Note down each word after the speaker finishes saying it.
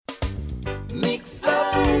Mix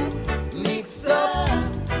up,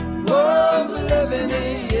 world we're living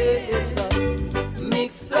in, yeah, it's a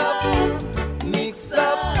mix up,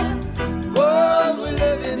 world we're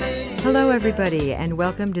living in. Hello everybody and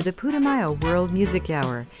welcome to the Putumayo World Music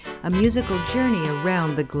Hour, a musical journey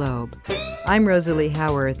around the globe. I'm Rosalie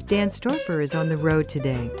Howarth. Dan Storper is on the road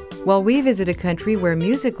today. While we visit a country where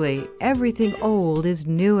musically everything old is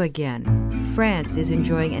new again, France is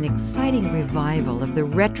enjoying an exciting revival of the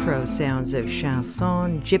retro sounds of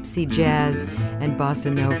chanson, gypsy jazz, and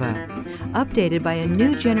bossa nova, updated by a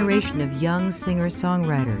new generation of young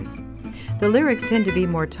singer-songwriters. The lyrics tend to be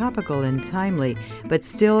more topical and timely, but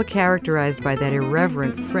still characterized by that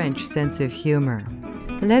irreverent French sense of humor.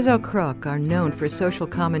 Les Escrocs are known for social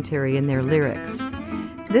commentary in their lyrics.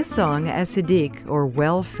 This song, Assedic, or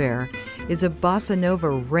Welfare, is a bossa nova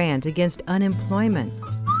rant against unemployment.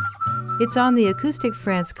 It's on the Acoustic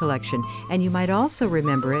France collection, and you might also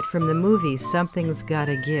remember it from the movie Something's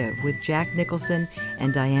Gotta Give with Jack Nicholson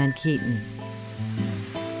and Diane Keaton.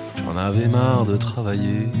 J'en avais marre de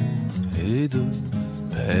travailler et de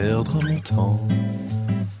perdre mon temps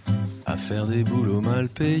à faire des boulots mal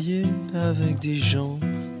payés avec des gens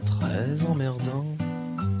très emmerdants.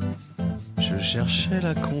 Je cherchais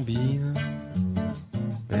la combine,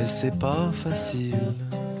 mais c'est pas facile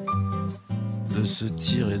de se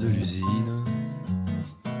tirer de l'usine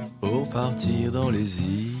pour partir dans les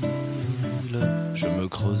îles. Je me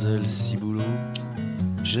creusais le ciboulot,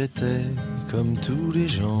 j'étais comme tous les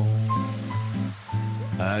gens,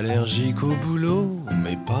 allergique au boulot,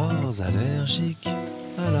 mais pas allergique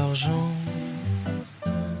à l'argent.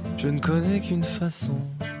 Je ne connais qu'une façon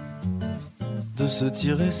de se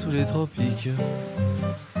tirer sous les tropiques.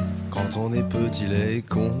 Quand on est petit, laid et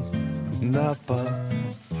qu'on n'a pas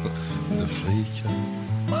de fric.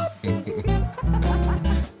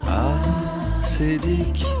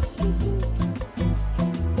 Assedic,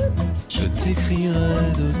 je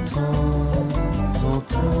t'écrirai de temps en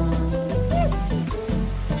temps.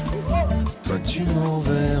 Toi tu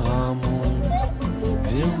m'enverras mon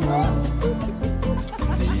virement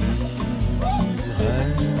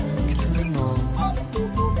directement.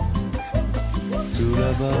 Tout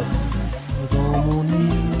là-bas dans mon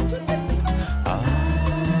île,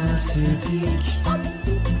 Assedic,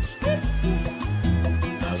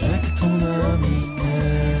 avec ton ami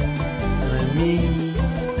EMI,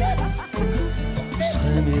 vous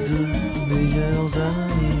serez mes deux meilleurs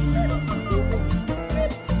amis.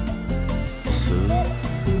 Ce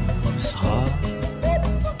sera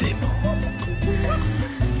dément.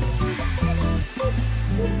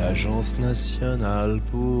 L'Agence nationale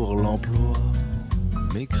pour l'emploi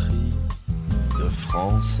m'écrit de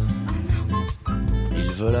France.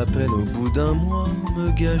 Ils veulent à peine au bout d'un mois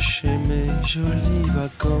me gâcher mes jolies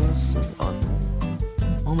vacances. Ah non,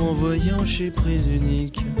 en m'envoyant chez Prise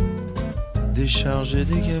Unique décharger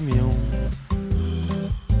des camions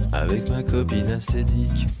avec ma copine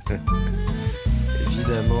Assedic.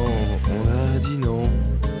 Évidemment, on a dit non.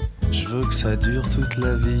 Je veux que ça dure toute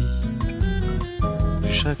la vie, que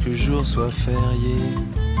chaque jour soit férié.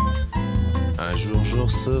 Un jour je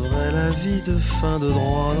recevrai l'avis de fin de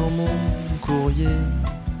droit dans mon courrier.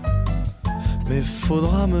 Mais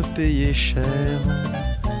faudra me payer cher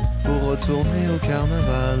pour retourner au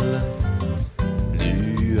carnaval.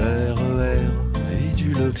 Du RER et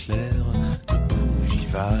du Leclerc de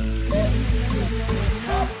Bougival.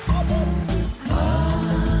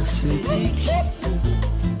 Assedic,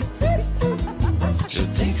 je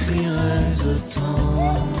t'écrirai de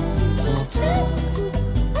temps en temps.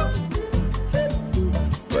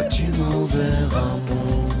 Toi tu m'enverras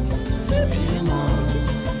mon virement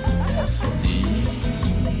directement.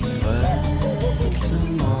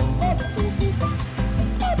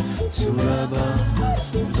 Tout là-bas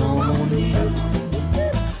dans mon île,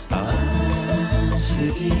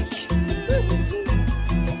 Assedic,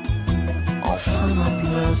 enfin ma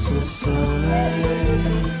place au soleil.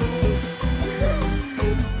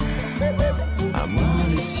 À moi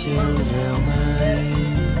les ciels vermeils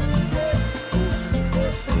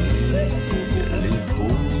et les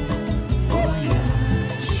beaux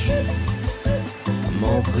voyages.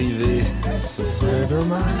 M'en priver, ce serait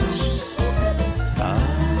dommage.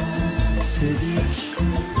 Assedic,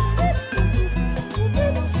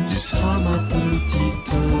 tu seras ma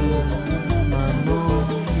petite maman,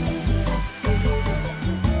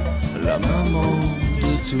 la maman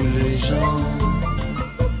de tous les gens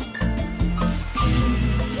qui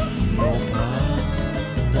n'ont pas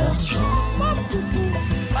d'argent.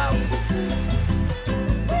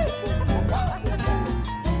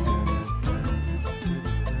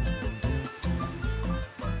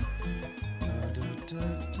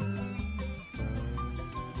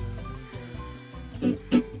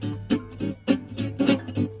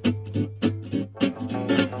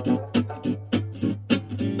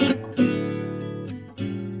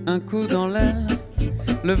 un coup dans l'aile.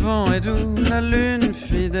 Le vent est doux, la lune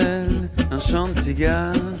fidèle, un chant de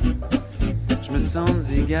cigare. Je me sens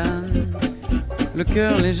zigane, le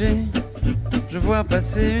cœur léger. Je vois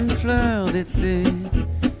passer une fleur d'été.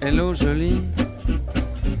 Hello jolie,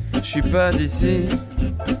 je suis pas d'ici.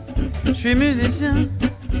 Je suis musicien.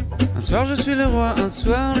 Un soir je suis le roi, un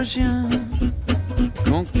soir le chien.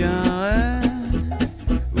 Qu'on caresse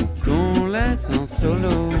ou qu'on laisse en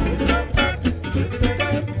solo.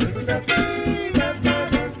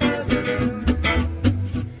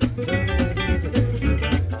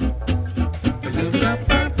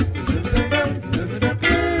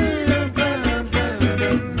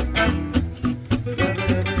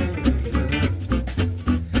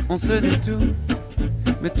 On se dit tout,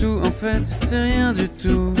 mais tout en fait c'est rien du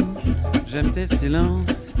tout. J'aime tes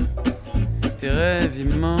silences, tes rêves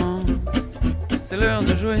immenses. C'est l'heure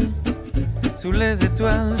de jouer, sous les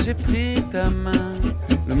étoiles j'ai pris ta main.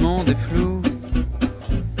 Le monde est flou,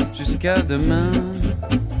 jusqu'à demain.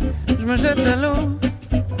 Je me jette à l'eau,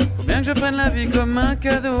 faut bien que je prenne la vie comme un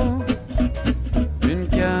cadeau. Une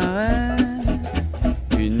caresse,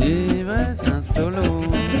 une ivresse, un solo.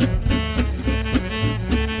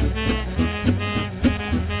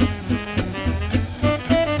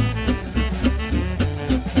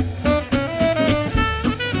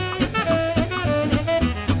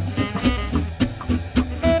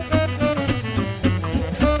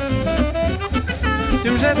 Tu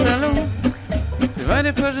me jettes à l'eau, c'est vrai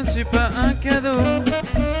des fois je ne suis pas un cadeau.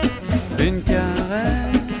 Une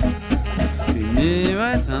caresse, une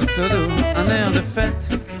ivresse, un solo, un air de fête,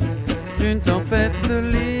 une tempête de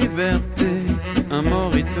liberté, un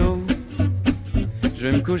morito. Je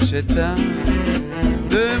vais me coucher tard,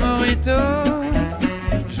 deux moritos,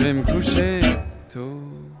 je vais me coucher tôt.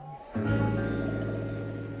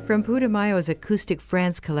 From Putumayo's Acoustic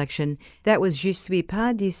France collection, that was Je suis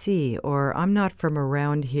pas d'ici, or I'm not from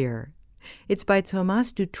around here. It's by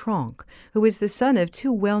Thomas Dutronc, who is the son of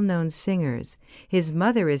two well-known singers. His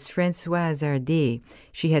mother is Françoise Hardy.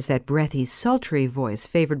 She has that breathy, sultry voice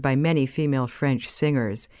favored by many female French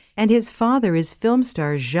singers. And his father is film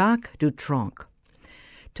star Jacques Dutronc.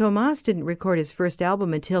 Thomas didn't record his first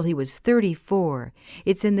album until he was 34.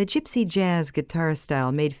 It's in the gypsy jazz guitar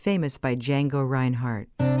style made famous by Django Reinhardt.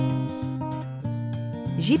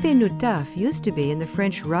 J.P. Noutaf used to be in the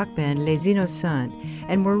French rock band Les Innocents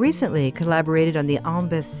and more recently collaborated on the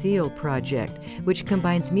Imbécile project, which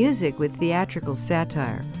combines music with theatrical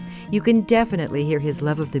satire. You can definitely hear his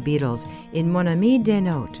love of the Beatles in Mon Ami des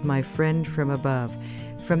Notes, My Friend from Above,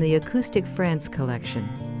 from the Acoustic France collection.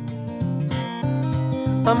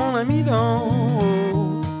 À mon ami d'en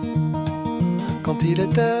haut, quand il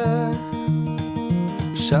était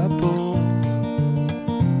chapeau.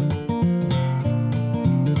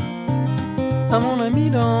 À mon ami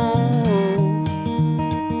d'en haut,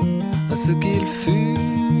 à ce qu'il fut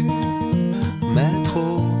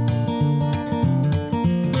métro.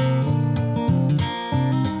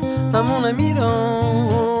 À mon ami d'en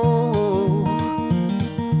haut,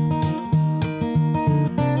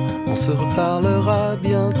 on se reparlera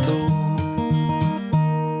bientôt.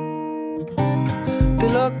 Tes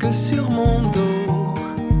loques sur mon dos,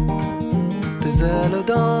 tes ailes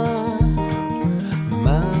dans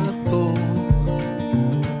ma peau.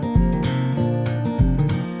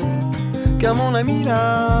 Car mon ami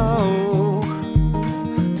là-haut,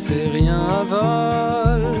 c'est rien à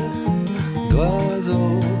vol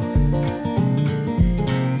d'oiseau.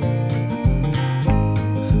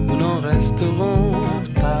 Nous n'en resterons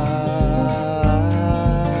pas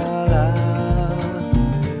là.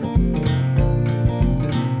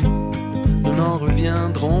 Nous n'en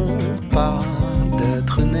reviendrons pas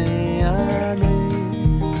d'être nés à nez.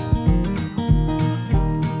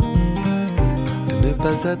 De ne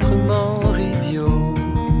pas être mort idiot.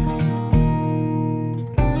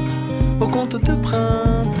 Au conte de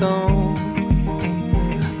printemps,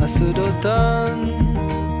 à ceux d'automne,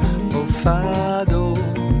 au fado.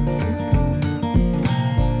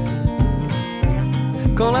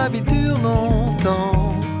 Quand la vie dure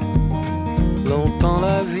longtemps, longtemps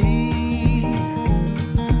la vie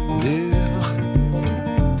dure.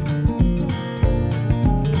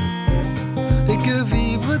 Et que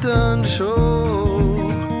vivre donne chaud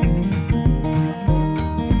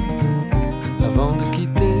avant de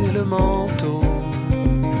quitter le manteau.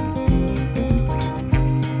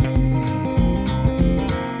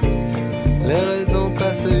 Les raisons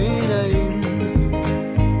passent une à une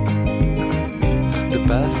de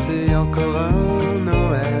passer encore un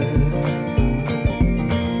Noël.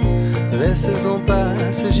 Les saisons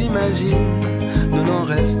passent, j'imagine, nous n'en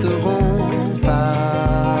resterons pas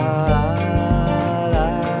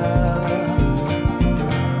là.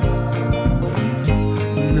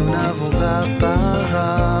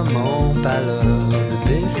 apparemment pas l'heure de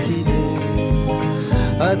décider.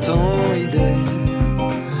 A-t-on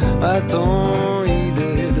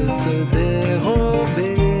idée de se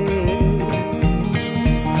dérober?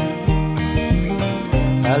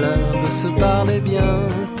 À l'heure de se parler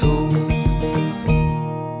bientôt.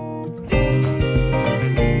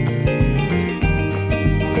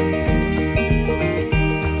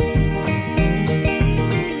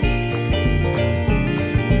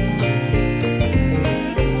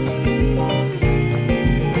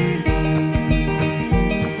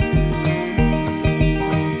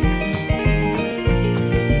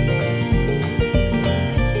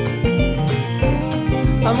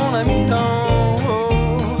 À mon ami d'en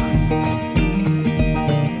haut,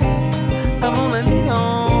 à mon ami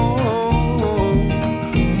d'en haut,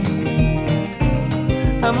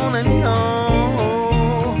 à mon ami d'en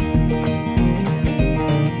haut,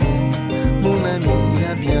 mon ami,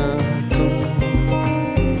 à bientôt,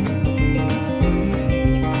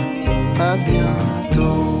 à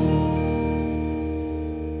bientôt.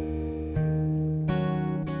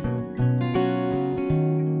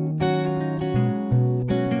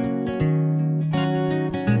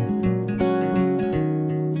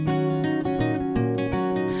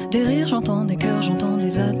 Des rires, j'entends des cœurs, j'entends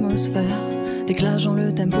des atmosphères. Des clashs dans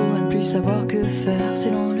le tempo, à ne plus savoir que faire.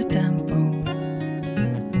 C'est dans le tempo,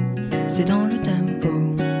 c'est dans le tempo.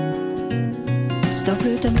 Stop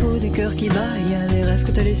le tempo des cœurs qui battent, y a des rêves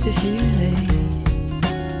que t'as laissé filer.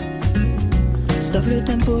 Stop le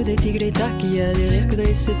tempo des tigres et tacs, y a des rires que t'as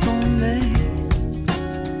laissé tomber.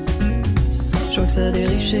 Je vois que ça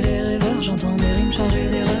dérive chez les rêveurs, j'entends des rimes chargées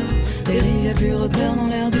d'erreurs. Des rives, y'a plus repère dans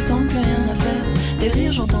l'air du temps, plus rien à faire. Des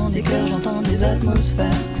rires, j'entends des cœurs, j'entends des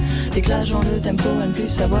atmosphères. Des clashs dans le tempo, à ne plus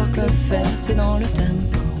savoir que faire. C'est dans le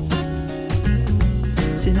tempo,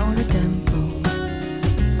 c'est dans le tempo.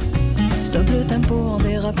 Stop le tempo en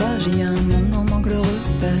dérapage, y a un monde en manque le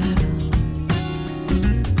repère.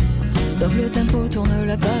 Stop le tempo, tourne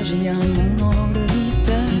la page, y a un monde en langue de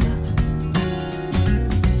vipère.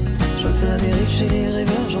 Je vois que ça dérive chez les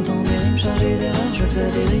rêveurs, j'entends des rimes chargées d'erreurs. Je vois que ça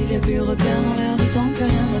dérive, y'a plus repère dans l'air du temps, plus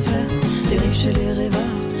rien à faire. Dérive chez les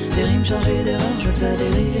rêveurs, des rimes chargées d'erreurs. Je vois que ça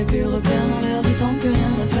dérive, y'a plus repère dans l'air du temps, plus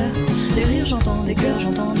rien à faire. Des rires, j'entends des cœurs,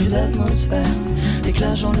 j'entends des atmosphères. Des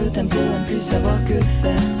clashs dans le tempo, à ne plus savoir que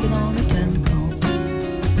faire. C'est dans le tempo,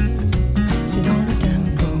 c'est dans le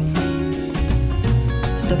tempo.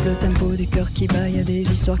 Stop le tempo du cœur qui bat, y a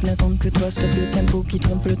des histoires qui n'attendent que toi. Stop le tempo qui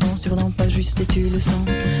trompe le temps, sur pas juste et tu le sens.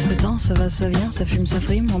 Le temps ça va, ça vient, ça fume, ça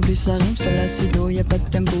frime, en plus ça rime sur l'acido. Y a pas de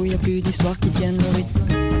tempo, y a plus d'histoires qui tiennent le rythme.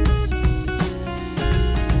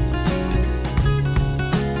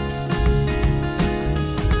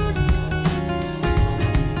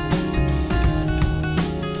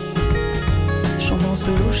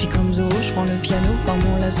 Solo, je suis comme Zoro, je prends le piano par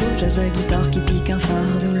mon lasso, jazz à guitare qui pique un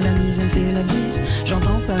fardeau, la mise elle me fait la bise,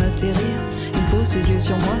 j'entends pas atterrir, il pose ses yeux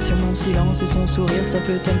sur moi, sur mon silence et son sourire, stop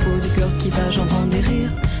le tempo du cœur qui bat, j'entends des rires,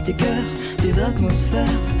 des cœurs, des atmosphères,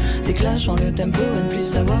 des clashs dans le tempo, à ne plus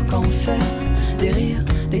savoir qu'en faire, des rires,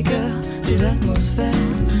 des cœurs, des atmosphères,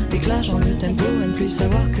 des clashs dans le tempo, à ne plus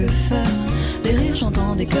savoir que faire, des rires,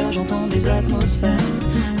 j'entends des cœurs, j'entends des atmosphères,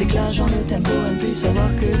 des clashs dans le tempo, à ne plus savoir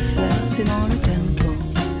que faire, c'est dans le tempo.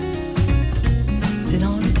 C'est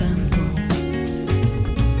dans le tempo,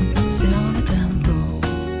 c'est dans le tempo,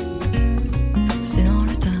 c'est dans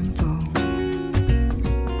le tempo,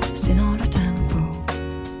 c'est dans le tempo.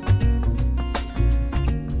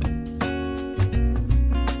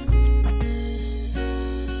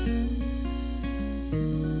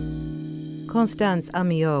 Constance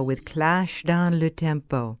Amiot with Clash dans le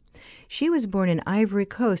Tempo. She was born in Ivory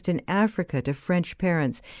Coast in Africa to French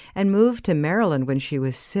parents and moved to Maryland when she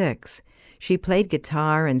was 6. She played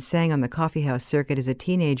guitar and sang on the coffeehouse circuit as a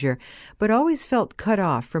teenager, but always felt cut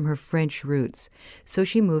off from her French roots. So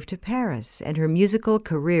she moved to Paris, and her musical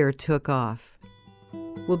career took off.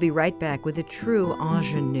 We'll be right back with a true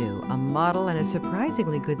ingenue, a model and a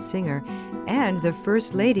surprisingly good singer, and the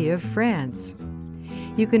First Lady of France.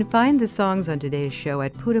 You can find the songs on today's show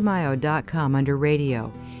at putumayo.com under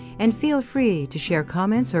radio. And feel free to share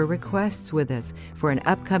comments or requests with us for an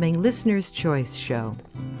upcoming Listener's Choice show.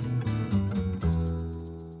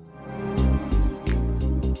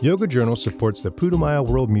 Yoga Journal supports the Putumayo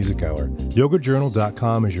World Music Hour.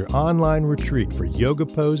 YogaJournal.com is your online retreat for yoga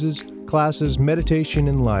poses, classes, meditation,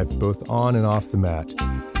 and life, both on and off the mat.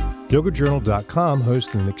 YogaJournal.com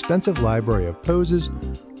hosts an extensive library of poses,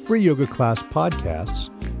 free yoga class podcasts,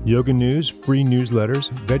 yoga news, free newsletters,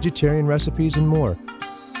 vegetarian recipes, and more.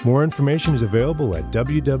 More information is available at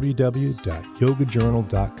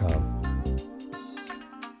www.yogajournal.com.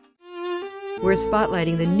 We're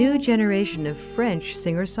spotlighting the new generation of French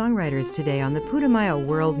singer-songwriters today on the Putumayo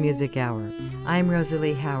World Music Hour. I'm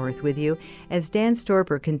Rosalie Howarth with you as Dan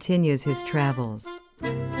Storper continues his travels.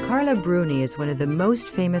 Carla Bruni is one of the most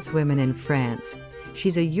famous women in France.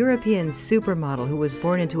 She's a European supermodel who was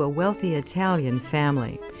born into a wealthy Italian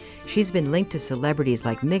family. She's been linked to celebrities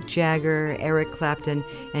like Mick Jagger, Eric Clapton,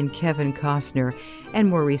 and Kevin Costner. And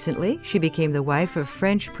more recently, she became the wife of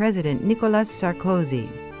French President Nicolas Sarkozy.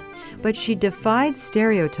 But she defied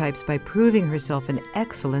stereotypes by proving herself an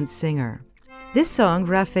excellent singer. This song,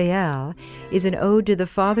 Raphael, is an ode to the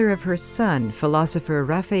father of her son, philosopher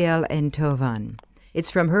Raphael Enthoven. It's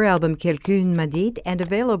from her album Quelqu'un M'a Dit and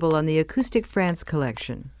available on the Acoustic France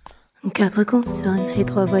collection. 4 consonnes et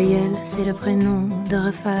 3 voyelles, c'est le prénom de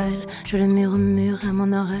Raphaël. Je le murmure à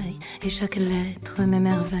mon oreille et chaque lettre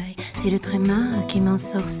m'émerveille. C'est le tréma qui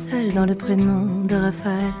m'ensorcelle dans le prénom de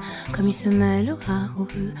Raphaël. Comme il se mêle au A, au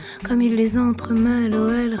E, comme il les entremêle au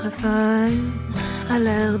L. Raphaël a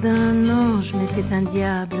l'air d'un ange, mais c'est un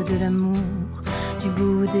diable de l'amour. Du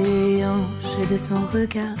bout des hanches et de son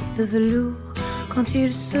regard de velours. Quand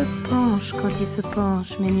il se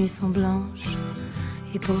penche, mes nuits sont blanches.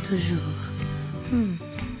 Et pour toujours.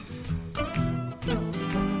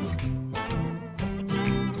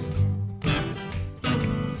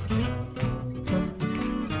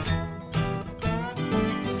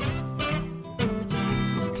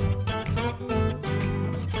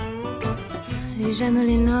 Et j'aime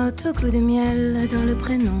les notes au goût de miel dans le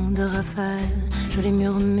prénom de Raphaël. Je les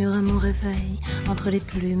murmure à mon réveil entre les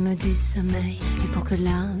plumes du sommeil. Et pour que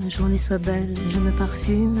la journée soit belle, je me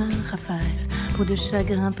parfume à Raphaël. Peau de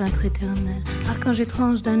chagrin, peintre éternel, archange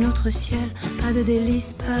étrange d'un autre ciel. Pas de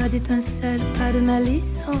délices, pas d'étincelles, pas de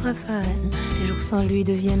malice en Raphaël. Les jours sans lui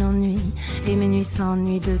deviennent ennui, et mes nuits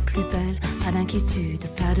s'ennuient de plus belle. Pas d'inquiétude,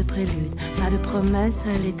 pas de prélude, pas de promesse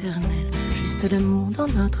à l'éternel. Juste l'amour dans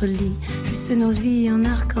notre lit, juste nos vies en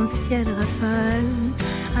arc-en-ciel. Raphaël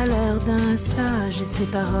a l'air d'un sage et ses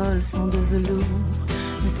paroles sont de velours.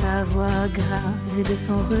 De sa voix grave et de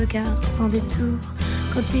son regard sans détour.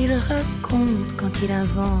 Quand il raconte, quand il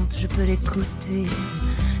invente, je peux l'écouter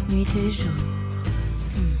nuit et jour.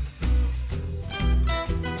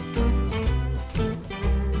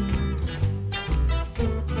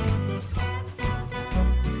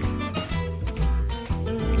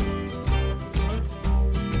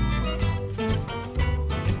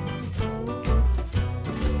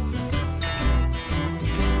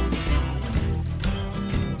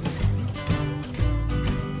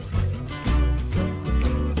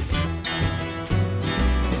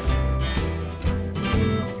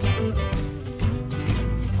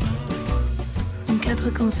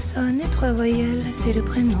 Consonnes et 3 voyelles, c'est le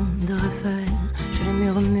prénom de Raphaël. Je le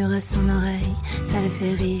murmure à son oreille, ça le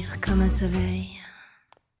fait rire comme un soleil.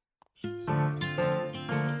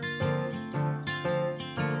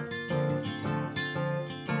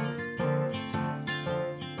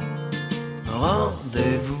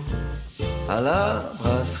 Rendez-vous à la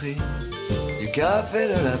brasserie du Café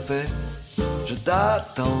de La Paix. Je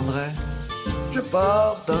t'attendrai, je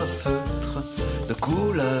porte un feutre de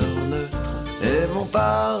couleur neutre. Et mon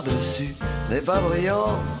par-dessus n'est pas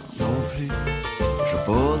brillant non plus. Je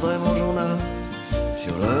poserai mon journal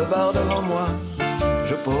sur le bar devant moi.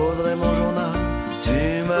 Je poserai mon journal, tu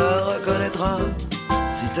me reconnaîtras.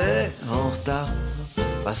 Si t'es en retard,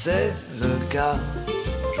 passez le quart.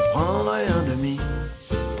 Je prendrai un demi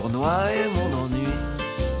pour noyer mon ennui.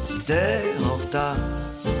 Si t'es en retard,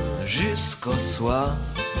 jusqu'au soir,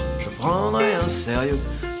 je prendrai un sérieux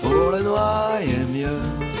pour le noyer mieux.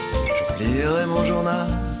 Je plierai mon journal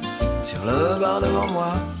sur le bar devant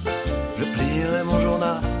moi. Je plierai mon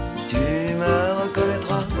journal, tu me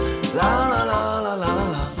reconnaîtras. La la la la la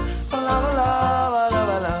la la la la la la la la la la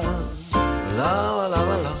la la.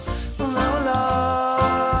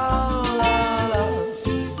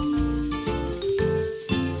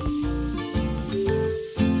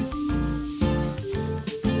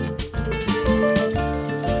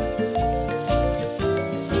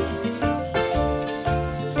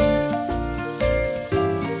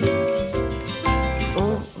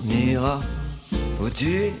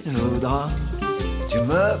 Tu voudras, tu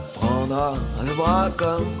me prendras le bras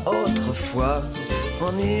comme autrefois.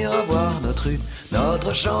 On ira voir notre rue,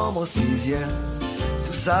 notre chambre au 6e.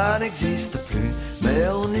 Tout ça n'existe plus, mais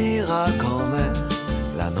on ira quand même.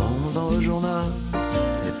 L'annonce dans le journal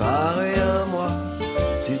est parue à moi.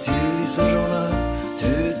 Si tu lis ce journal,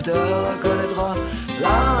 tu te reconnaîtras.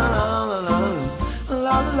 La la la la la la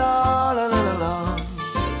la la la la la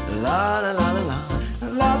la la la la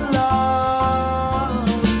la la.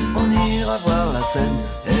 On ira voir la Seine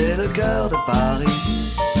et le cœur de Paris.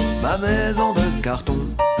 ma maison de carton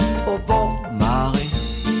au pont Marie.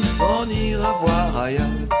 On ira voir ailleurs,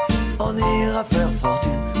 on ira faire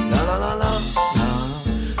fortune. La la la la la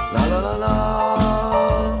la la la la.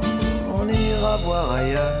 On ira voir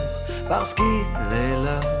ailleurs parce qu'il est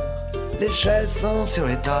l'heure. Les chaises sont sur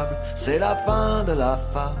les tables, c'est la fin de la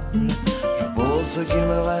fable. Je pose ce qu'il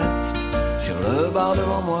me reste sur le bar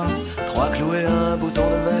devant moi. 3 clous et un bouton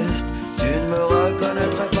de veste, tu ne me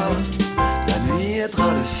reconnaîtrais pas. La nuit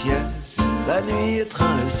étreint le ciel, la nuit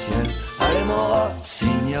étreint le ciel. Allez mon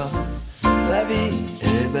rossignol, la vie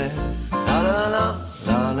est belle. La la la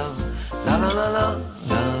la la la la la la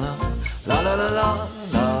la la la la la la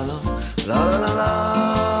la la la la.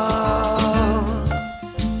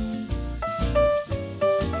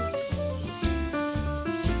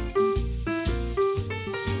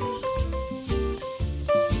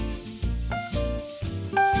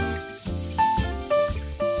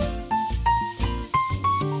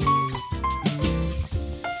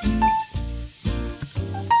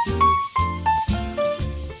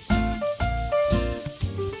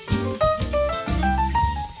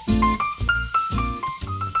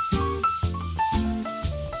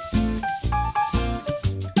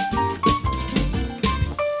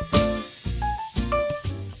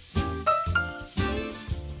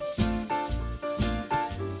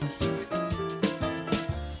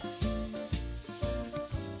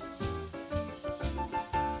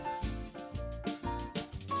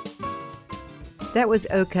 That was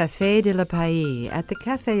Au Café de La Paix, at the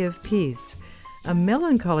Café of Peace, a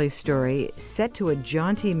melancholy story set to a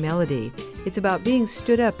jaunty melody. It's about being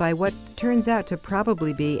stood up by what turns out to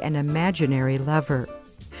probably be an imaginary lover.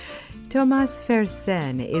 Thomas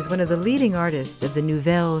Fersen is one of the leading artists of the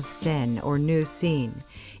Nouvelle Scène, or New Scene.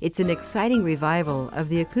 It's an exciting revival of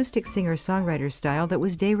the acoustic singer-songwriter style that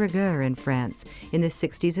was de rigueur in France in the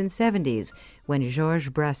 60s and 70s, when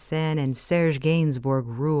Georges Brassens and Serge Gainsbourg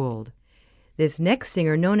ruled. This next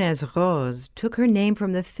singer, known as Rose, took her name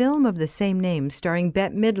from the film of the same name starring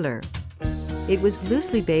Bette Midler. It was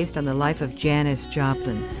loosely based on the life of Janis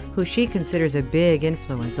Joplin, who she considers a big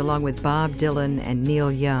influence, along with Bob Dylan and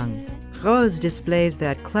Neil Young. Rose displays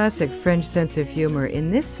that classic French sense of humor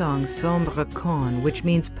in this song, Sombre Con, which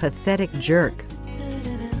means pathetic jerk.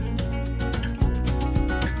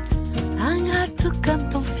 Ingrat tout comme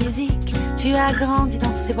ton physique, tu as grandi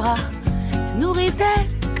dans ses bras, nourri d'elle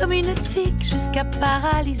comme une tique jusqu'à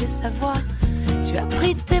paralyser sa voix. Tu as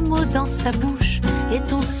pris tes mots dans sa bouche et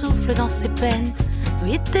ton souffle dans ses peines.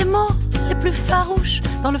 Oui, tes mots les plus farouches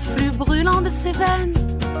dans le flux brûlant de ses veines.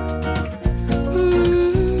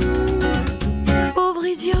 Pauvre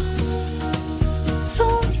idiot,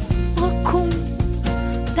 sombre con,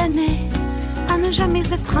 damné à ne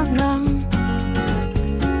jamais être un homme.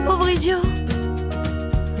 Pauvre idiot,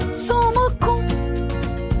 sombre con,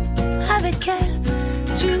 avec elle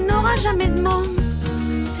tu n'auras jamais de monde.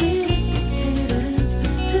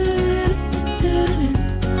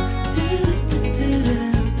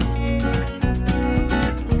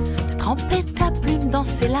 T'as trempé ta plume dans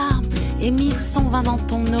ses larmes et mis son vin dans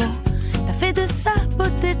ton eau. T'as fait de sa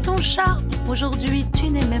beauté ton charme. Aujourd'hui tu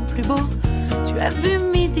n'es même plus beau. Tu as vu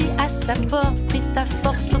midi à sa porte, pris ta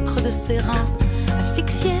force au creux de ses reins,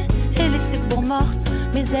 asphyxiée et laissée pour morte,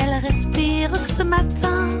 mais elle respire ce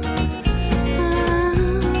matin.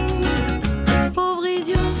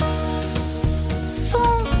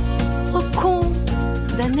 Sombre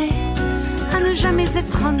condamné à ne jamais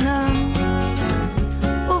être un homme.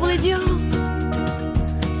 Pauvre idiot,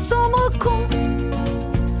 sombre con,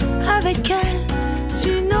 avec elle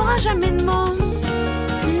tu n'auras jamais de monde.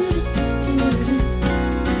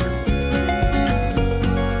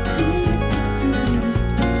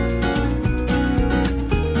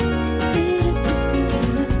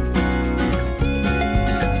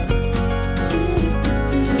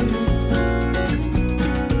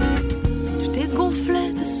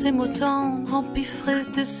 Empiffré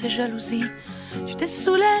de ses jalousies, tu t'es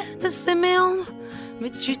saoulé de ses méandres, mais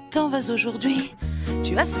tu t'en vas aujourd'hui.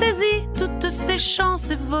 Tu as saisi toutes ses chances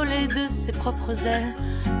et volé de ses propres ailes.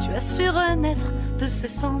 Tu as su renaître de ses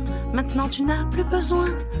cendres, maintenant tu n'as plus besoin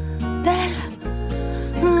d'elle.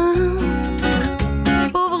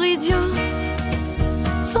 Pauvre idiot,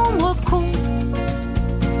 sombre con,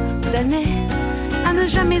 damné à ne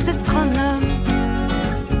jamais être un homme.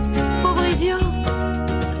 Pauvre idiot,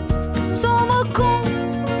 sombre con,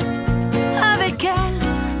 avec elle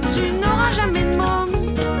tu n'auras jamais de monde.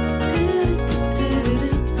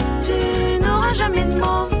 Tu n'auras jamais de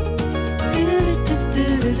monde.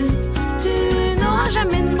 Tu n'auras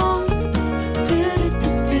jamais de monde.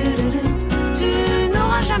 Tu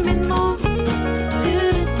n'auras jamais de monde.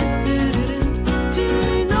 Tu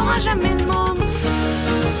n'auras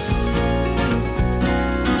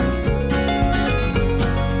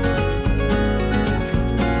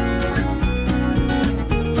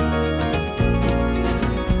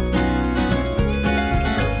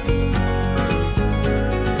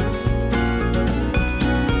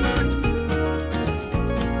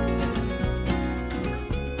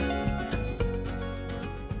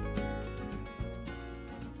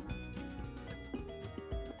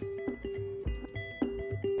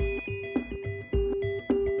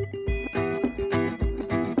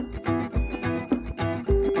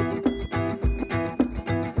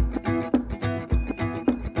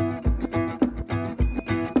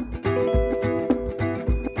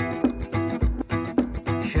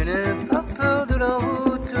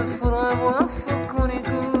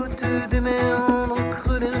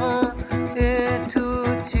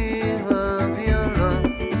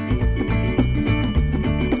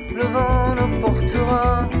le vent nous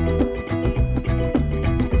portera.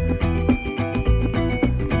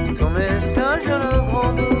 Ton message à la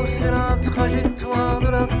grande eau, c'est la trajectoire de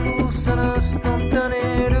la course à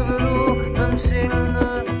l'instantané, le velours, même s'il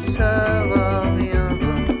ne sert à rien.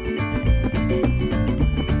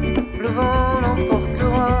 Le vent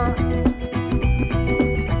l'emportera,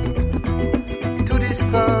 tout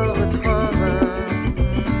disparaîtra même.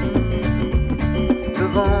 Le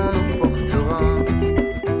vent nous portera.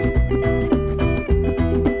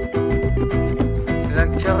 La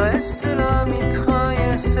caresse et la mitraille,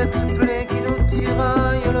 et cette plaie qui nous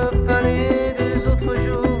tiraille, le palais des autres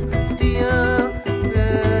jours, d'hier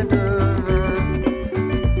et demain.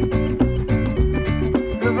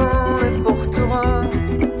 Le vent les portera.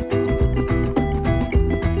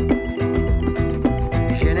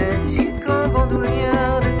 Génétique en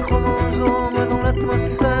bandoulière, des chromosomes dans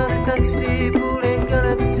l'atmosphère, des taxis pour les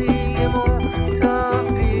galaxies et mon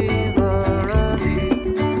tapis volant dit.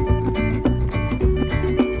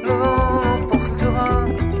 Le vent l'emportera,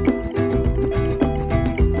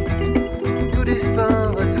 tout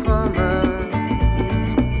disparaîtra même.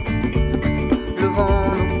 Le vent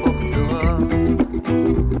nous portera.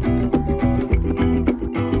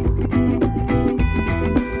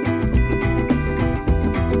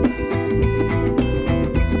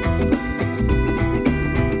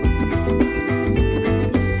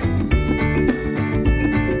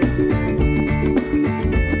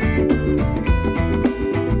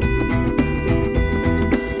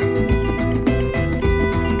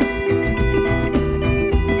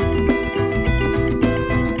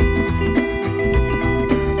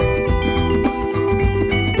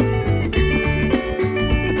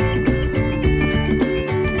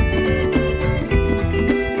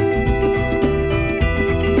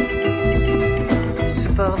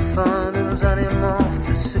 Parfum de nos années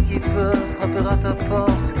mortes, ceux qui peuvent frapper à ta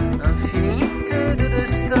porte. Infinité de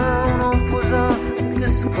destins, on en posa,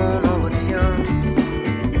 qu'est-ce qu'on en retient?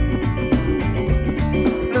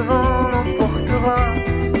 Le vent l'emportera.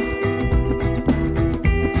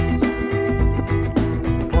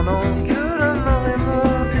 Pendant que la marée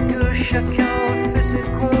monte et que chacun refait ses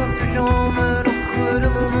comptes, j'emmène au creux de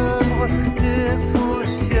mon ombre des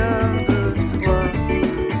poussières de toi.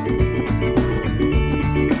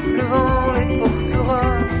 Le vent les portera,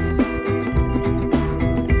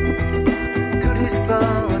 tout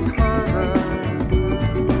disparaîtra même.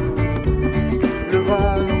 Le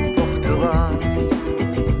vent nous portera.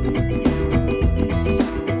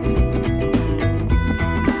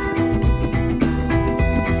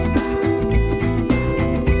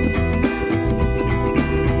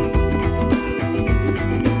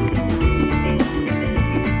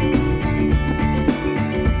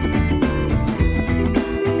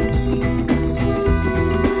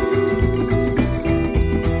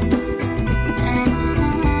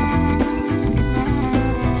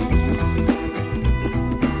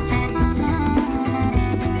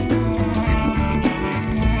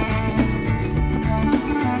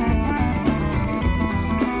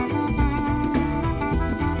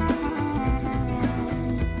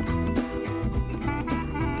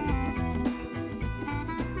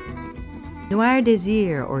 Noir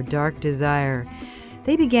Desir, or Dark Desire.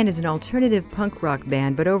 They began as an alternative punk rock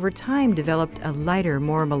band, but over time developed a lighter,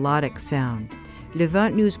 more melodic sound. Le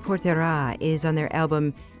vent nous portera is on their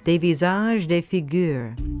album Des Visages, des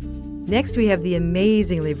Figures. Next, we have the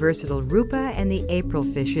amazingly versatile Rupa and the April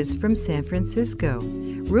Fishes from San Francisco.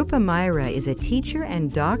 Rupa Myra is a teacher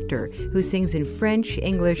and doctor who sings in French,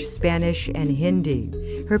 English, Spanish, and Hindi.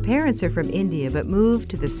 Her parents are from India but moved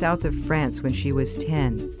to the south of France when she was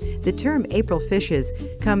 10. The term April Fishes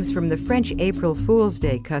comes from the French April Fool's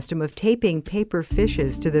Day custom of taping paper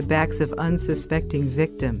fishes to the backs of unsuspecting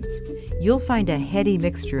victims. You'll find a heady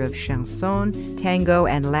mixture of chanson, tango,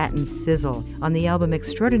 and Latin sizzle on the album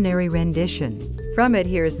Extraordinary Rendition. From it,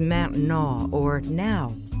 here's Maintenant, or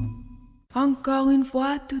Now. Encore une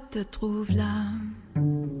fois, tout te trouve là,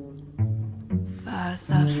 face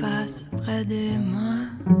à face, près de moi.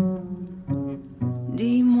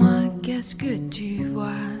 Dis-moi, qu'est-ce que tu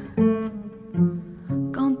vois?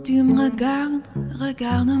 Quand tu me regardes,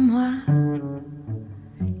 regarde-moi.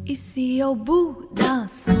 Ici au bout d'un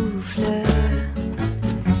souffle,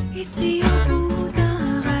 ici au bout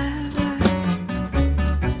d'un rêve.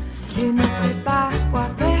 Tu ne sais pas quoi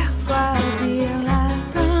faire, quoi dire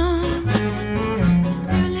là-dedans.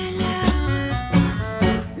 Sur les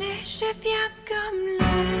lèvres, mais je viens comme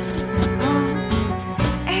le vent,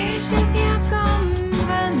 et je viens comme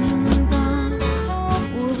 20 ans.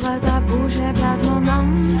 Ouvre ta bouche et place mon nom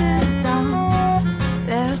dedans.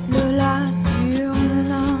 Laisse-le là sur le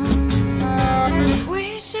long. Oui,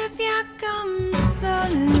 je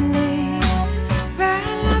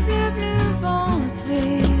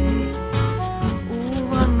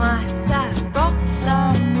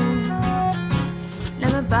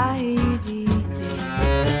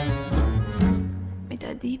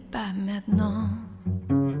te dis pas maintenant,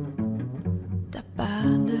 t'as pas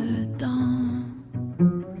de temps.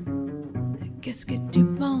 Qu'est-ce que tu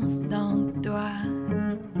penses donc toi?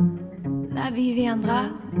 La vie viendra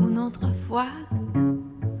une autre fois.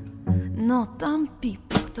 Non, tant pis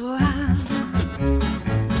pour toi.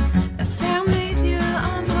 Ferme les yeux,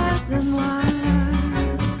 embrasse-moi.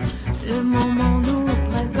 Le moment nous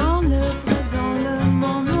présente, le présent, le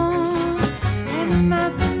moment est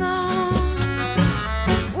maintenant.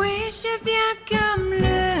 Oui, je viens comme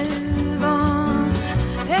le vent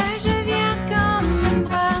et je viens comme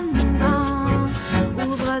printemps.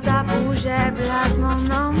 Ouvre ta bouche et place mon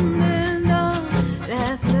nom dedans.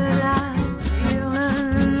 Laisse-le là sur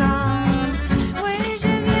le long. Oui,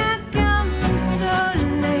 je viens comme le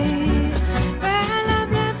soleil vers le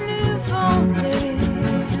bleu plus foncé.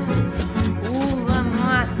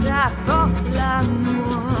 Ouvre-moi ta porte,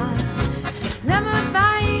 l'amour, ne me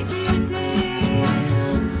pas hésiter.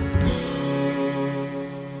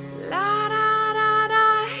 La da da da,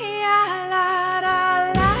 ya la da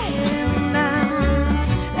la ya la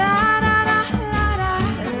da da la da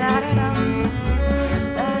la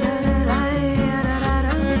da da da da ya da da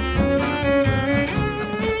da.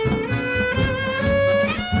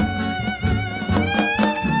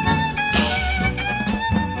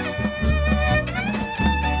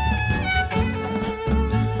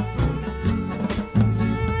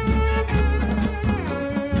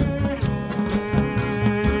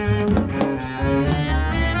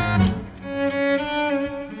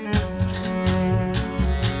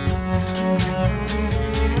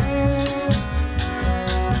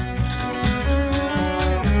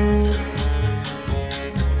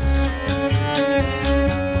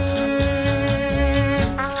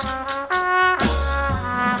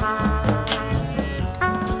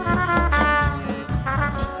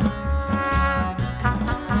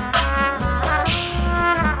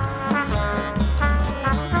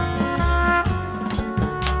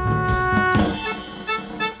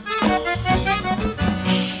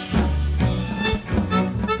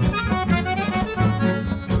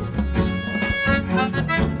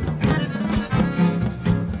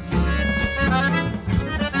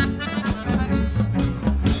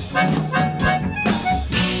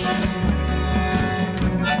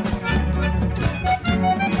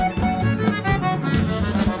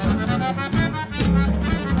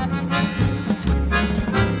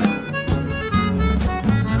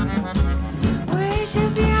 Oui, je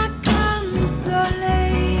viens comme le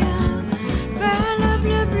soleil vers le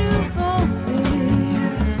bleu plus foncé.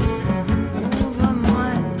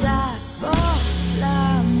 Ouvre-moi ta porte,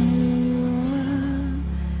 l'amour,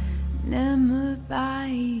 ne me pas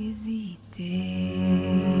hésiter.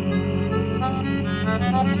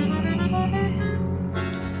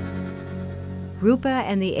 Rupa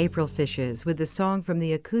and the April Fishes with the song from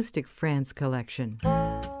the Acoustic France collection.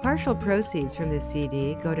 Partial proceeds from this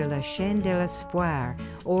CD go to La Chaîne de l'Espoir,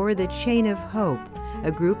 or the Chain of Hope,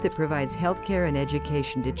 a group that provides healthcare and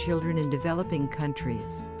education to children in developing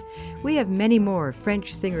countries. We have many more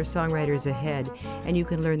French singer-songwriters ahead, and you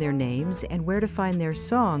can learn their names and where to find their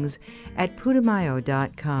songs at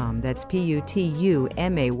putumayo.com. That's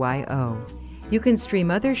Putumayo. You can stream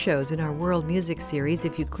other shows in our World Music series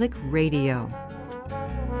if you click Radio.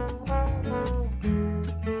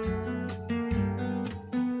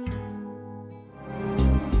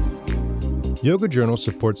 Yoga Journal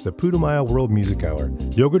supports the Putumayo World Music Hour.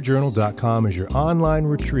 YogaJournal.com is your online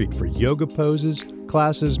retreat for yoga poses,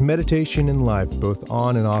 classes, meditation, and life, both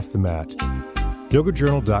on and off the mat.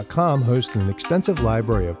 YogaJournal.com hosts an extensive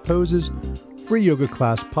library of poses, free yoga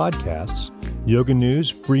class podcasts, yoga news,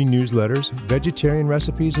 free newsletters, vegetarian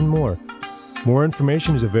recipes, and more. More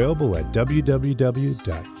information is available at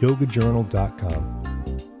www.yogajournal.com.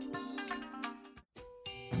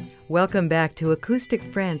 Welcome back to Acoustic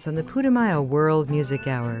France on the Putumayo World Music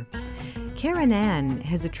Hour. Keren Ann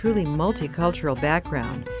has a truly multicultural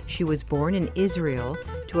background. She was born in Israel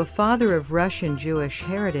to a father of Russian Jewish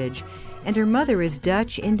heritage, and her mother is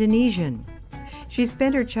Dutch Indonesian. She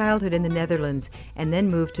spent her childhood in the Netherlands and then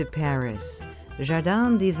moved to Paris.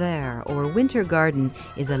 Jardin d'hiver, or Winter Garden,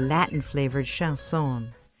 is a Latin-flavored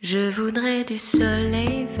chanson. Je voudrais du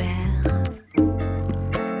soleil vert,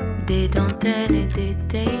 des dentelles et des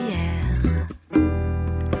théières,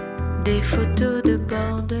 des photos de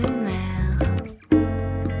bord de mer,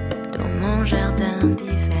 dans mon jardin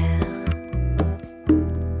d'hiver.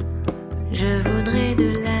 Je voudrais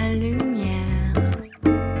de la lumière,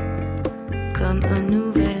 comme au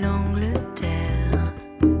Nouvelle-Angleterre.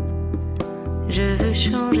 Je veux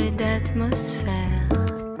changer d'atmosphère,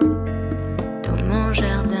 dans mon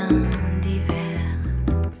jardin d'hiver.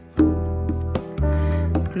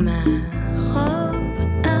 Ma robe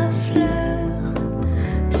à fleurs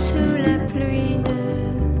sous la pluie de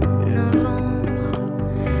novembre,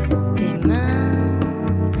 tes mains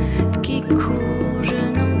qui courent, je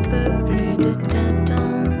n'en peux plus de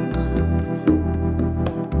t'attendre.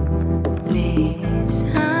 Les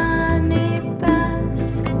années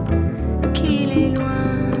passent, qu'il est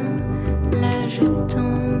loin, l'âge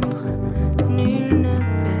tendre, nul ne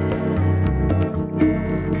peut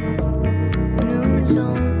nous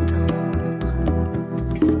entendre.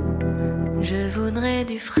 Je voudrais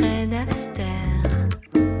du Fred Astaire,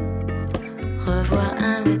 revoir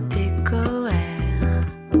un latte coère.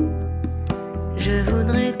 Je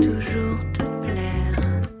voudrais toujours te plaire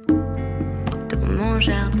dans mon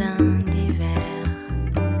jardin d'hiver.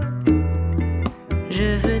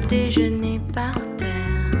 Je veux déjeuner par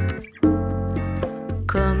terre,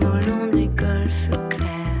 comme au long des golfes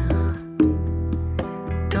clairs,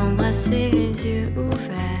 t'embrasser les yeux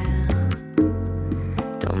ouverts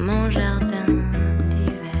dans mon jardin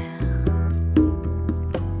d'hiver.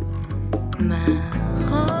 Ma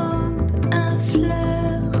robe à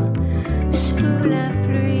fleurs sous la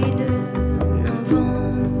pluie de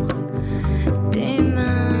novembre, tes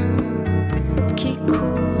mains qui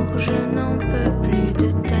courent, je n'en peux plus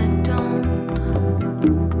de t'attendre.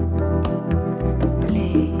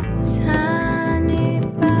 Les années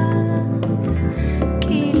passent,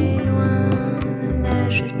 qu'il est loin,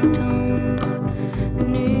 l'âge tendre,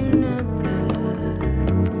 nul ne peut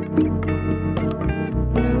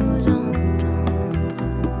nous entendre.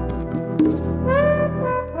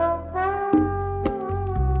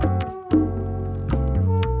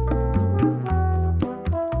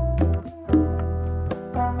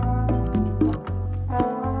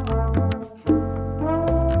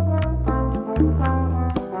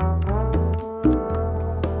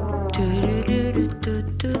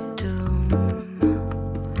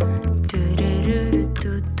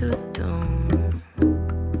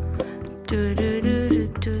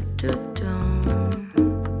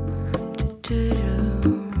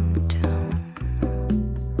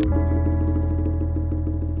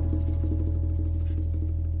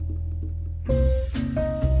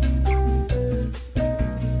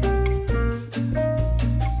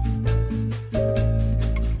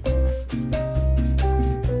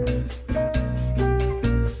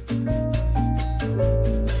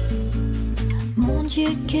 Mon Dieu,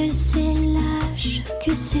 que c'est lâche,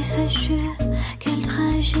 que c'est fâcheux, quelle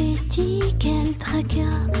tragédie, quel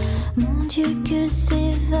tracas. Mon Dieu, que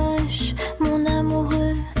c'est vache, mon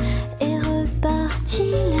amoureux est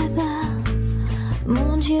reparti là-bas.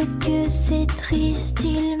 Mon Dieu, que c'est triste,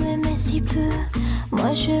 il me met si peu,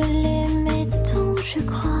 moi je l'aimais tant, je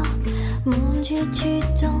crois. Mon Dieu, tu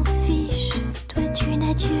t'en fiches, toi tu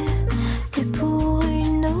n'as Dieu que pour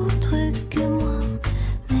une autre que moi.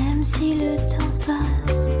 Même si le temps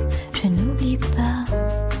passe, je n'oublie pas.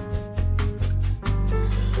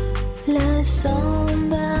 La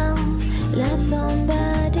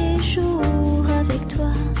samba des jours avec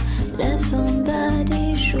toi. La samba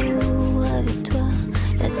des jours avec toi.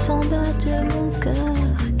 La samba de mon cœur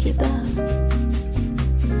qui bat.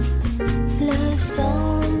 La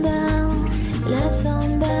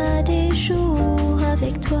samba des jours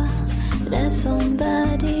avec toi. La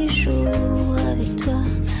samba des jours avec toi.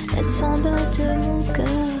 La samba de mon cœur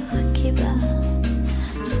qui bat.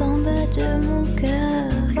 Samba de mon cœur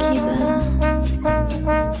qui bat.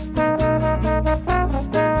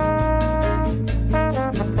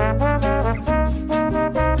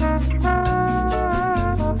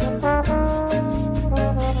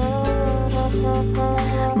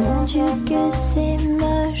 Mon Dieu, que c'est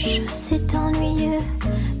moche, c'est ennuyeux,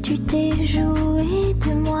 tu t'es joué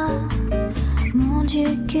de moi. Mon Dieu,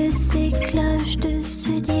 que c'est cloche de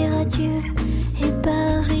se dire adieu, et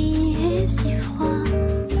Paris est si froid.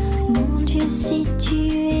 Mon Dieu, si tu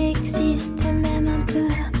existes même un peu,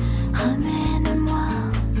 ramène-moi.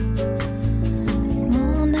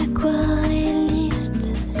 Mon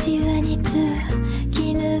aquarelliste si vaniteux,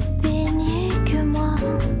 qui ne peignait que moi.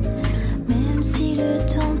 Même si le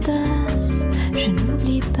temps passe, je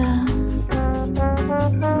n'oublie pas.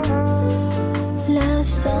 La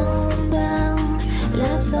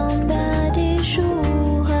samba des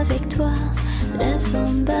jours avec toi. La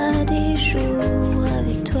samba des jours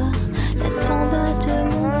avec toi. La samba de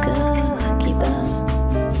mon cœur qui bat.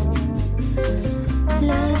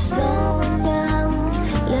 La samba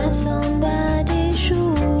des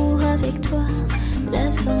jours avec toi. La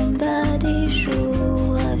samba des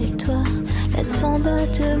jours avec toi. La samba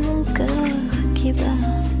de mon cœur qui bat.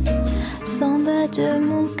 Samba de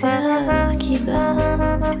mon cœur qui bat.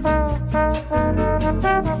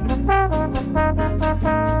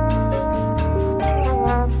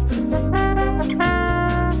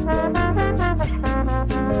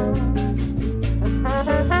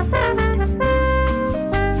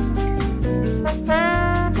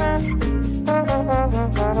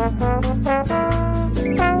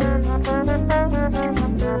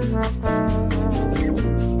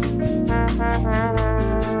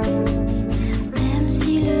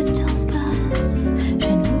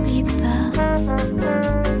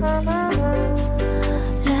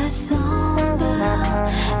 la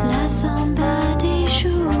samba des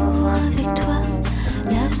jours avec toi,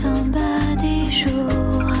 la samba des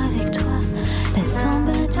jours avec toi, la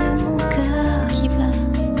samba de mon cœur qui bat.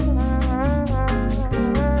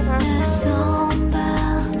 La samba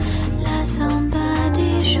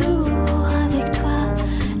des jours avec toi,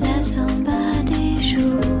 la samba des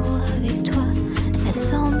jours avec toi, la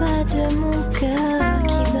samba de mon cœur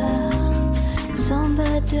qui bat,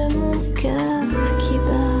 samba de mon cœur qui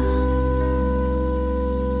bat.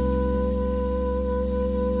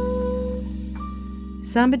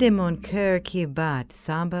 Samba de mon cœur qui bat,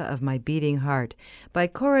 Samba of my beating heart, by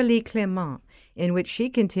Coralie Clement, in which she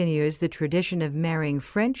continues the tradition of marrying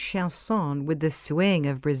French chanson with the swing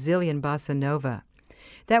of Brazilian bossa nova.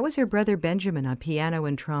 That was her brother Benjamin on piano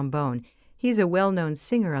and trombone. He's a well-known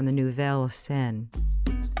singer on the Nouvelle Scène.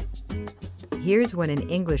 Here's one in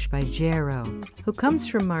English by Jero, who comes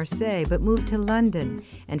from Marseille but moved to London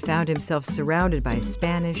and found himself surrounded by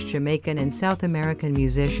Spanish, Jamaican, and South American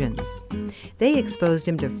musicians. They exposed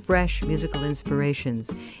him to fresh musical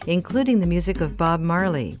inspirations, including the music of Bob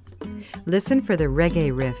Marley. Listen for the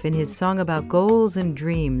reggae riff in his song about goals and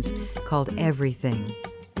dreams called Everything.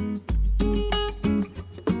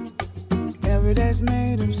 Every day's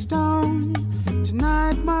made of stone.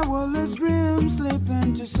 Tonight my wildest dreams slip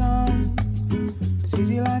into song.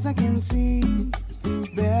 City lights I can see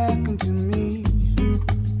beckon to me.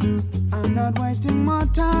 I'm not wasting my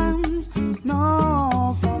time.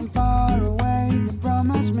 No, from far away they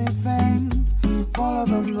promise me fame. Follow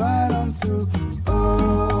them right on through.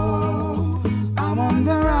 Oh, I'm on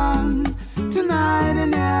the run tonight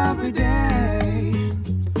and every day.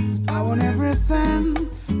 I want everything,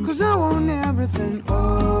 'cause I want everything.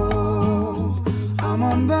 Oh, I'm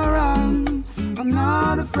on the run, I'm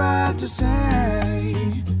not afraid to say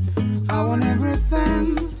I want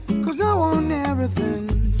everything, 'cause I want everything.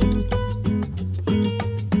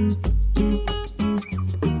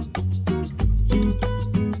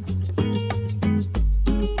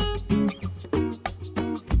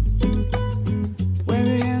 Wave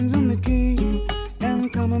your hands on the key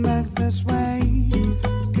and coming back this way,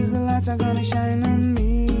 'cause the lights are gonna shine on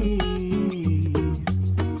me.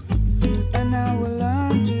 And I will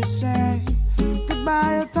learn to say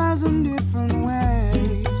goodbye 1,000 different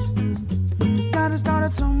ways. Gotta start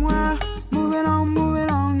it somewhere, moving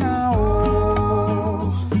on now.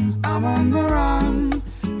 Oh, I'm on the run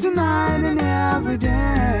tonight and every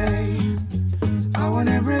day. I want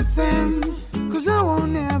everything, 'cause I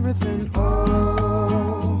want everything.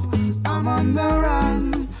 Oh, I'm on the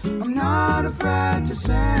run, I'm not afraid to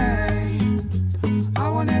say I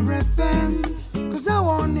want everything, 'cause I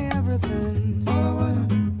want everything. All I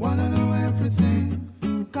wanna know everything.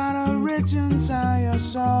 Got a rich inside your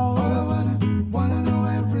soul. All I wanna know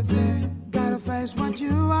everything. Gotta face what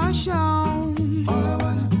you are shown. All I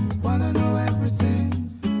wanna know everything.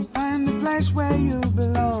 Find the place where you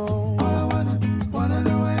belong. All I wanna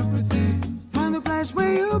know everything. Find the place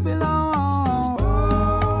where you belong.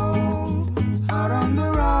 Oh, out on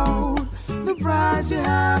the road, the price you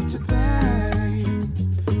have to pay.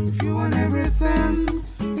 If you want everything,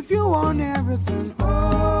 if you want everything.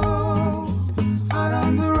 Oh, out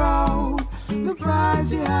on the road, the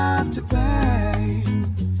price you have to pay.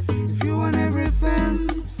 If you want everything,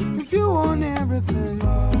 if you want everything.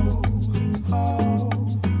 Oh, oh,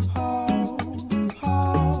 oh,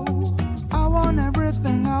 oh. I want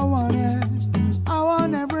everything, I want it. I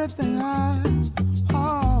want everything, oh.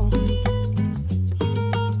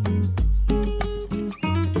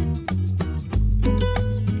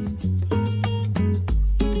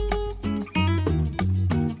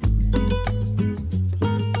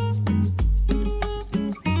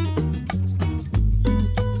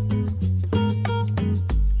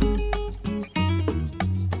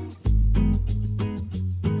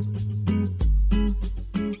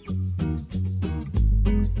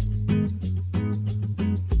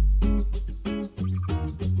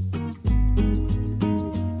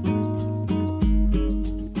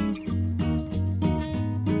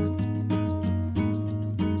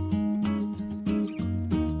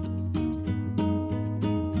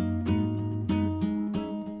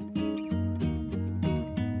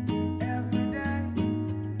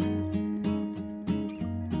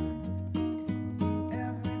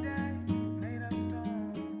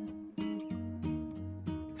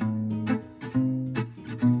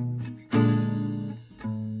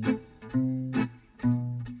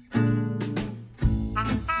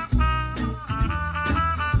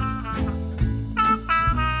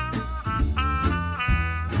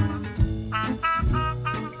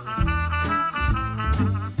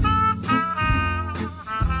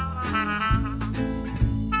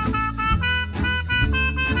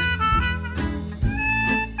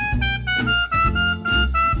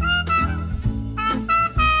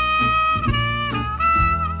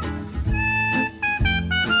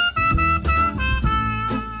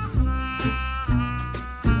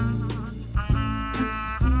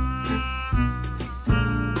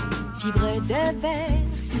 de verre,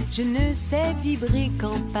 je ne sais vibrer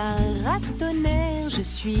qu'en paratonnerre. Je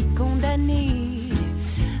suis condamnée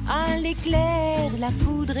à l'éclair, la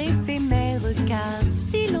foudre éphémère. Car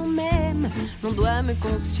si l'on m'aime, l'on doit me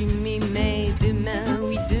consumer. Mais demain,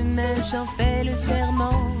 oui demain, j'en fais le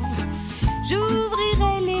serment.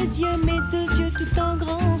 J'ouvrirai les yeux, mes deux yeux tout en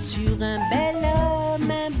grand, sur un bel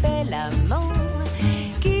homme, un bel amant,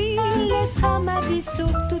 qui laissera ma vie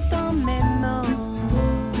sauf tout en m'aimant.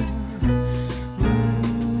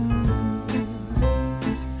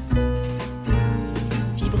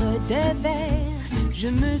 Fibre de verre, je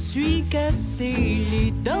me suis cassé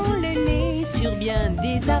les dents, le nez sur bien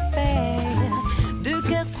des affaires. De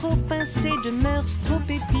cœur trop pincé, de mœurs trop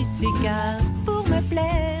épicées, car pour me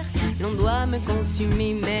plaire, l'on doit me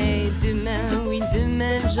consumer. Mais demain, oui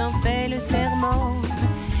demain, j'en fais le serment.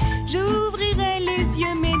 J'ouvrirai les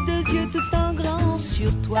yeux, mes deux yeux tout en grand,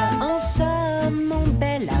 sur toi en somme, mon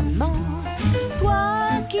bel amant.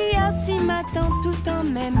 Toi qui as si m'attends tout en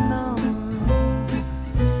m'aimant.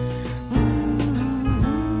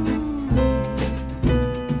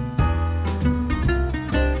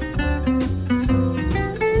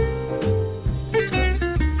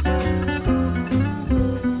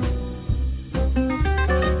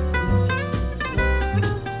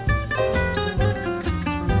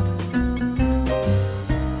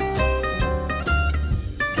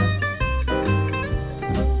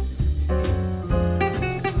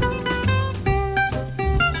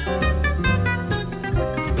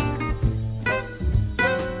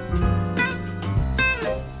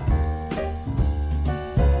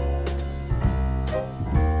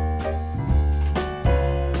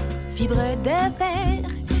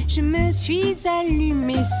 Je me suis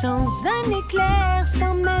allumée sans un éclair,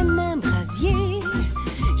 sans même un brasier.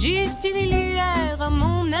 Juste une lueur en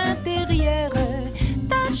mon intérieur.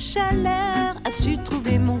 Ta chaleur a su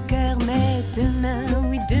trouver mon cœur. Mais demain,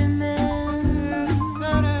 oui demain,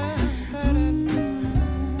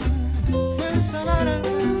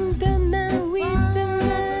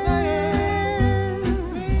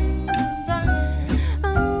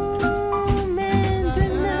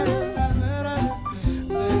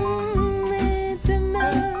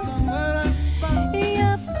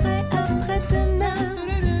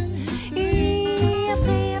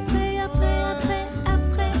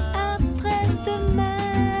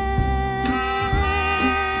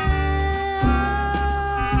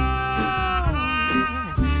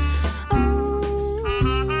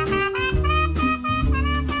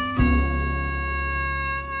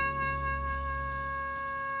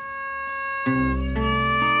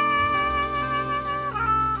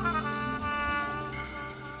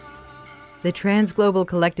 the Transglobal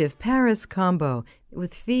Collective Paris combo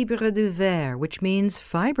with Fibre de Verre, which means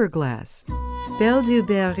fiberglass. Belle du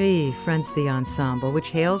Berry fronts the ensemble, which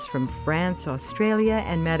hails from France, Australia,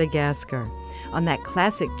 and Madagascar, on that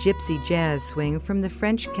classic gypsy jazz swing from the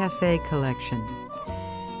French Café collection.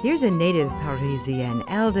 Here's a native Parisian,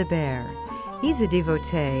 Aldebert. He's a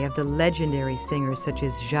devotee of the legendary singers such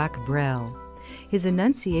as Jacques Brel. His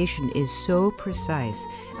enunciation is so precise,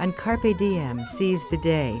 and Carpe Diem, Seize the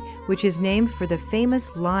Day, which is named for the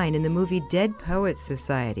famous line in the movie Dead Poets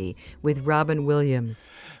Society with Robin Williams.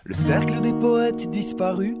 Le cercle des poètes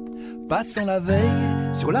disparus, passant la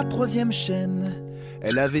veille sur la 3e chaîne,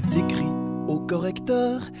 elle avait écrit au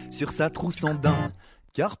correcteur sur sa trousse en daim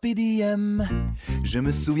Carpe Diem. Je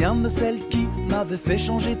me souviens de celle qui m'avait fait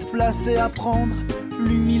changer de place et apprendre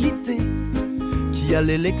l'humilité, qui à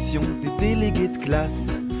l'élection des délégués de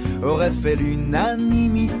classe aurait fait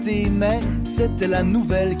l'unanimité. Mais c'était la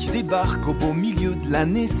nouvelle qui débarque au beau milieu de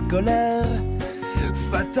l'année scolaire.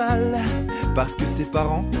 Fatale, parce que ses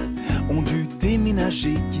parents ont dû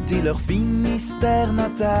déménager, quitter leur Finistère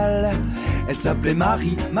natal. Elle s'appelait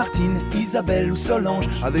Marie, Martine, Isabelle ou Solange,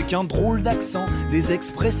 avec un drôle d'accent, des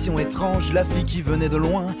expressions étranges. La fille qui venait de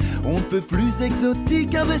loin, on ne peut plus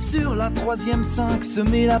exotique, avait sur la 3e 5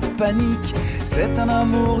 semé la panique. C'est un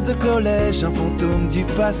amour de collège, un fantôme du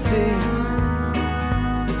passé,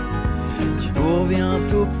 qui vous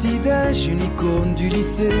revient au petit-déj, une icône du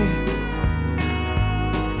lycée.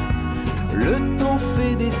 Le temps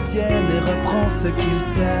fait des ciels et reprend ce qu'il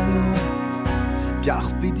sème.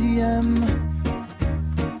 Carpe Diem.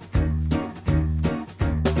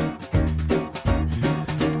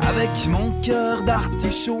 Avec mon cœur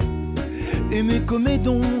d'artichaut et mes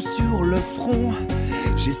comédons sur le front,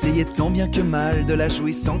 j'essayais tant bien que mal de la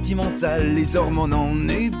jouer sentimentale, les hormones en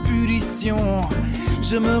ébullition.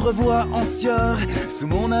 Je me revois en sueur, sous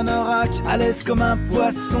mon anorak, à l'aise comme un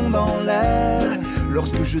poisson dans l'air,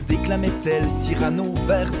 lorsque je déclamais tel Cyrano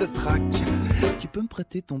vert de trac. Tu peux me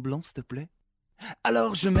prêter ton blanc, s'il te plaît?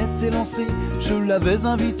 Alors je m'étais lancé, je l'avais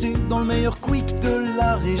invité dans le meilleur quick de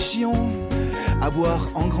la région, à boire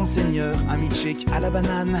en grand seigneur un milkshake à la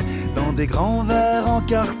banane dans des grands verres en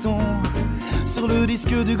carton. Sur le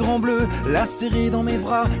disque du Grand Bleu, la serrée dans mes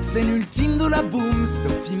bras, scène ultime de la boum.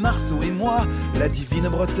 Sophie Marceau et moi, la divine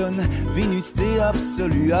bretonne, Vénusté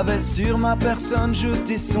absolue, avait sur ma personne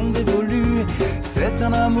jeté son dévolu. C'est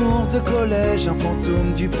un amour de collège, un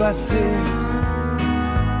fantôme du passé,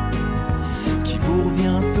 qui vous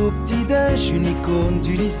revient au petit-déj, une icône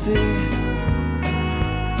du lycée.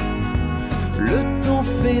 Le temps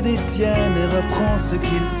fait des siennes et reprend ce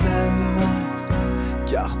qu'il sème.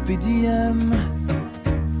 Carpe Diem.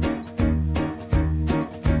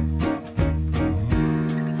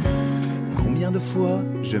 Combien de fois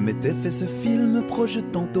je m'étais fait ce film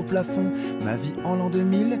projetant au plafond ma vie en l'an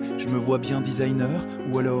 2000. Je me vois bien designer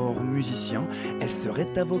ou alors musicien. Elle serait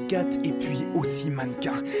avocate et puis aussi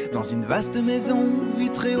mannequin, dans une vaste maison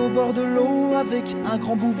vitrée au bord de l'eau, avec un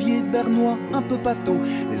grand bouvier bernois un peu pâteau,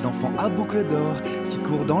 les enfants à boucles d'or qui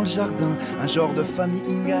courent dans le jardin, un genre de famille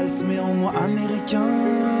Ingalls mais en moins américain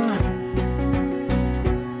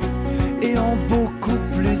et en beaucoup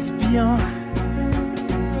plus bien.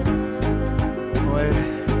 Ouais,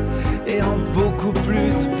 et en beaucoup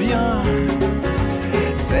plus bien.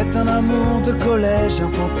 C'est un amour de collège, un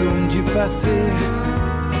fantôme du passé,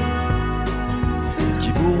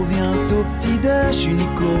 qui vous revient au petit-déj, une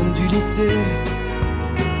icône du lycée.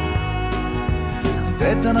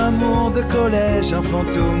 C'est un amour de collège, un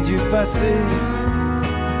fantôme du passé,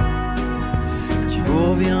 qui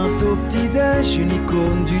vous revient au petit-déj, une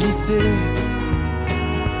icône du lycée.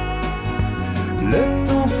 Le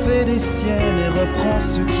temps fait des siennes et reprend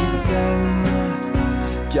ceux qui s'aiment.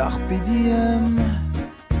 Carpe Diem.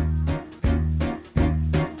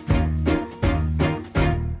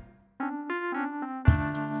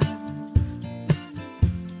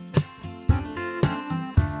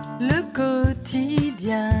 Le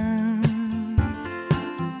quotidien,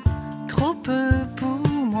 trop peu pour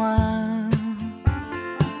moi.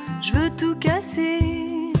 Je veux tout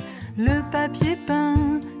casser, le papier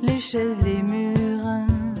peint, les chaises, les murs.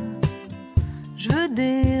 Je veux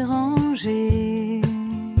déranger,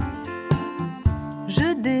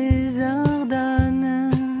 je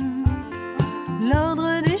désordonne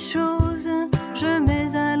l'ordre des choses, je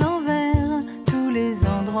mets à l'envers tous les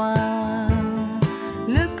endroits.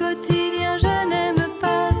 Le quotidien, je n'aime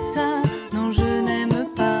pas ça, non je n'aime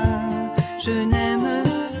pas, je n'aime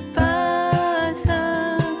pas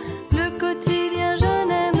ça. Le quotidien, je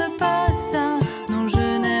n'aime pas ça, non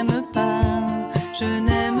je n'aime pas, je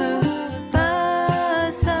n'aime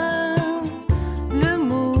pas ça. Le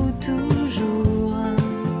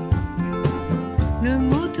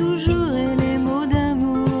mot toujours et les mots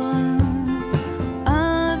d'amour,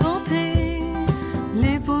 inventer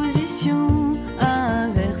les positions à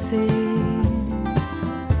inverser.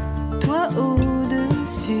 Toi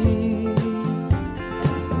au-dessus,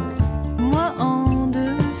 moi en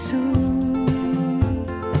dessous,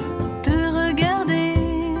 te regarder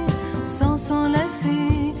sans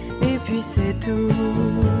s'enlacer, et puis c'est tout.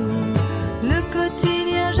 Le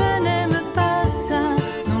quotidien, je n'aime pas ça,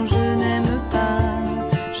 non je n'aime pas,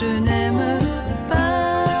 je n'aime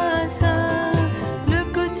pas ça. Le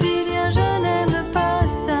quotidien, je n'aime pas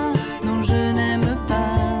ça, non je n'aime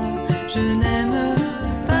pas, je n'aime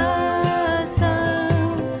pas ça.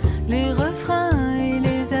 Les refrains et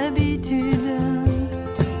les habitudes,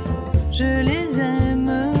 je les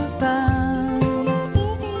aime pas,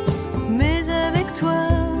 mais avec toi,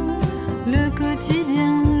 le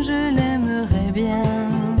quotidien, je l'aimerais bien,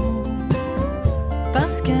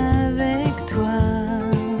 parce qu'avec toi,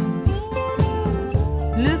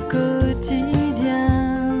 le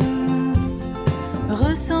quotidien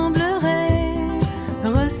ressemblerait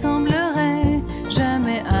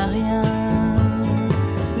jamais à rien.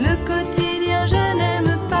 Le quotidien, je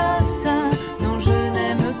n'aime pas ça, non je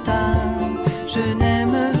n'aime pas, je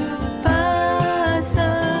n'aime pas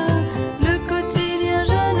ça. Le quotidien,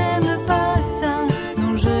 je n'aime pas ça,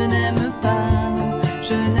 non je n'aime pas,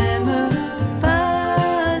 je n'aime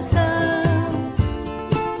pas ça.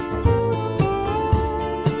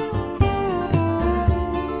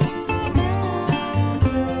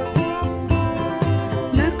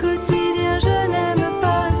 Le quotidien, je n'aime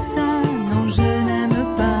pas ça, non je n'aime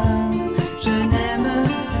pas, je n'aime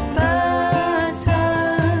pas ça.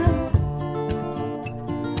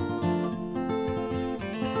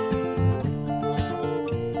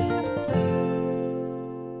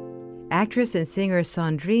 Actress and singer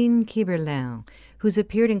Sandrine Kiberlain who's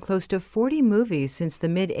appeared in close to 40 movies since the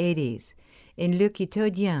mid-'80s. In Le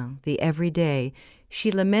Quotidien, The Everyday,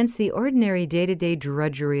 she laments the ordinary day-to-day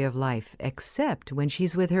drudgery of life, except when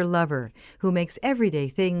she's with her lover, who makes everyday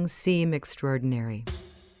things seem extraordinary.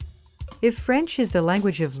 If French is the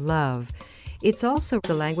language of love, it's also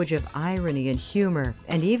the language of irony and humor,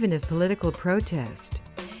 and even of political protest.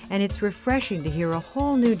 And it's refreshing to hear a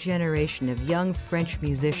whole new generation of young French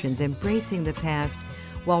musicians embracing the past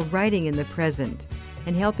while writing in the present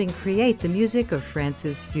and helping create the music of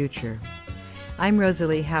France's future. I'm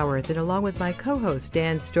Rosalie Howarth, and along with my co-host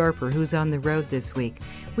Dan Storper, who's on the road this week,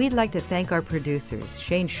 we'd like to thank our producers,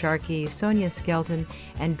 Shane Sharkey, Sonia Skelton,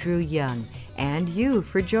 and Drew Young, and you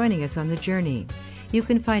for joining us on the journey. You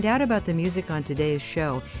can find out about the music on today's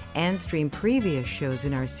show and stream previous shows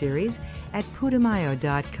in our series at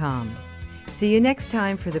Putumayo.com. See you next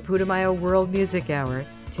time for the Putumayo World Music Hour.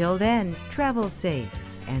 Till then, travel safe,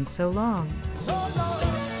 and so long. So long.